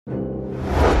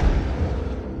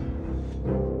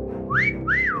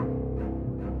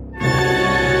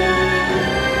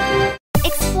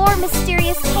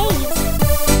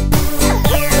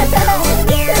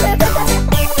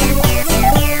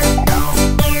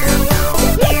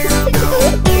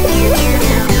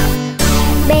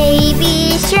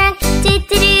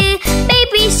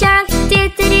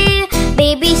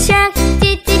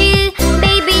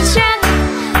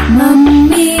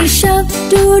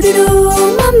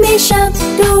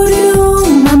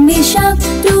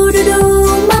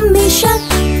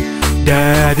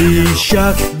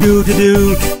shark,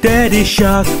 doo-doo-doo. Daddy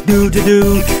shark,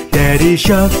 doo-doo-doo. Daddy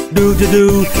shark,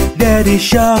 doo-doo-doo. Daddy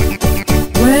shark.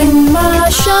 Grandma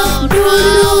shark,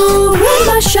 doo-doo-doo.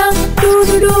 Grandma shark,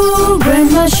 doo-doo-doo.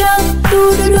 Grandma shark,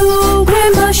 doo-doo-doo.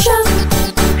 Grandma shark.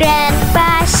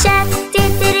 Grandpa shark,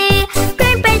 doo-doo-doo.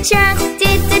 Grandpa shark,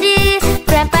 doo-doo-doo.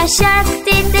 Grandpa shark,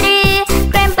 doo-doo-doo.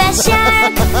 Grandpa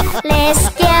shark. Let's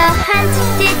go hunt,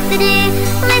 doo-doo-doo.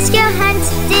 Let's go hunt,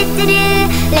 doo-doo-doo.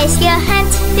 Let's go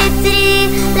hunt,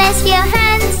 doo-doo-doo. Let's go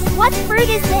hunt. What fruit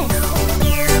is this?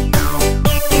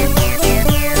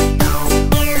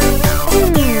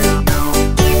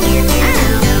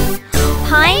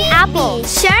 Pineapple.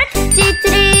 Shark,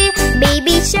 doo-doo-doo.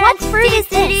 Baby shark. What fruit is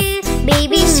this?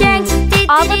 Baby shark, doo-doo-doo.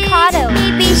 Avocado.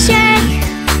 Baby shark.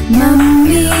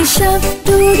 Mummy shark,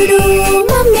 doo-doo-doo.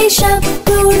 Mummy shark,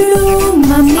 doo-doo-doo.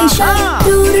 Mummy shark,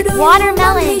 doo-doo-doo.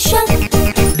 Watermelon. Shark.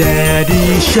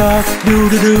 Daddy shark,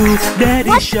 doo-doo-doo. Daddy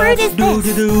What shark, fruit is this?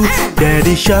 doo-doo-doo.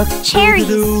 Daddy shark, Cherries.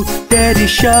 doo-doo-doo. Daddy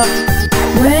shark.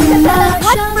 Grandma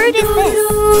What shark, fruit is this?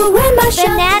 doo-doo-doo. Grandma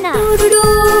shark, Banana.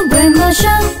 doo-doo-doo. Grandma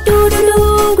shark,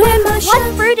 doo-doo-doo. Grandma What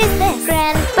shark. fruit is this?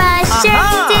 Grandpa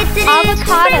shark, doo-doo-doo.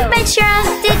 Avocado. Grandpa shark,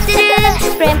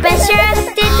 doo-doo-doo. Grandpa shark,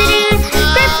 doo-doo-doo.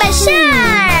 Grandpa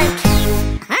shark.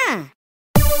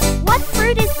 What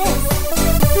fruit is this?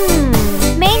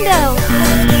 Mango.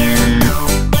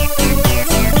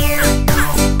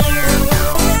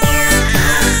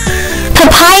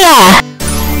 Papaya.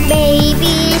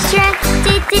 Baby shark,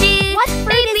 doo-doo-doo. What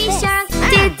fruit is this? Shark,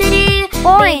 doo-doo-doo.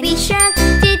 Orange. Baby shark,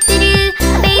 doo-doo-doo.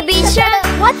 Baby shark.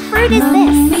 What fruit is this?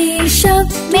 Mummy shark,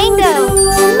 Mango.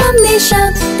 doo-doo-doo. Mummy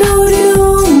shark,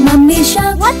 doo-doo-doo. Mummy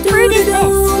shark. What fruit is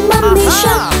this? Mummy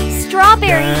shark.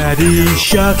 Strawberry. Daddy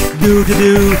shark,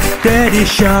 doo-doo-doo. Daddy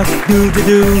shark,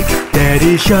 doo-doo-doo.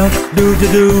 Daddy shark,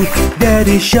 doo-doo-doo.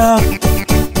 Daddy shark.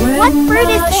 What fruit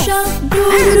is this?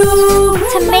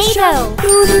 Tomato.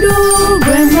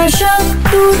 Grandma shark,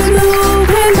 doo-doo-doo.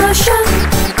 Grandma shark.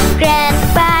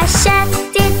 Grandpa shark,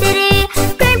 doo-doo-doo.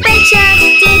 Grandpa shark,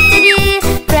 doo-doo-doo.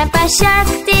 Grandpa shark,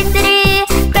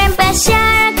 doo-doo-doo. Grandpa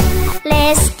shark.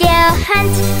 Let's go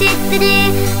hunt, doo-doo-doo.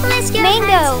 Let's go Mango.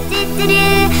 hunt,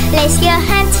 doo-doo-doo. Let's go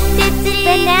hunt, doo-doo-doo.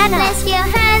 Banana. Let's go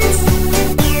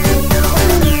hunt.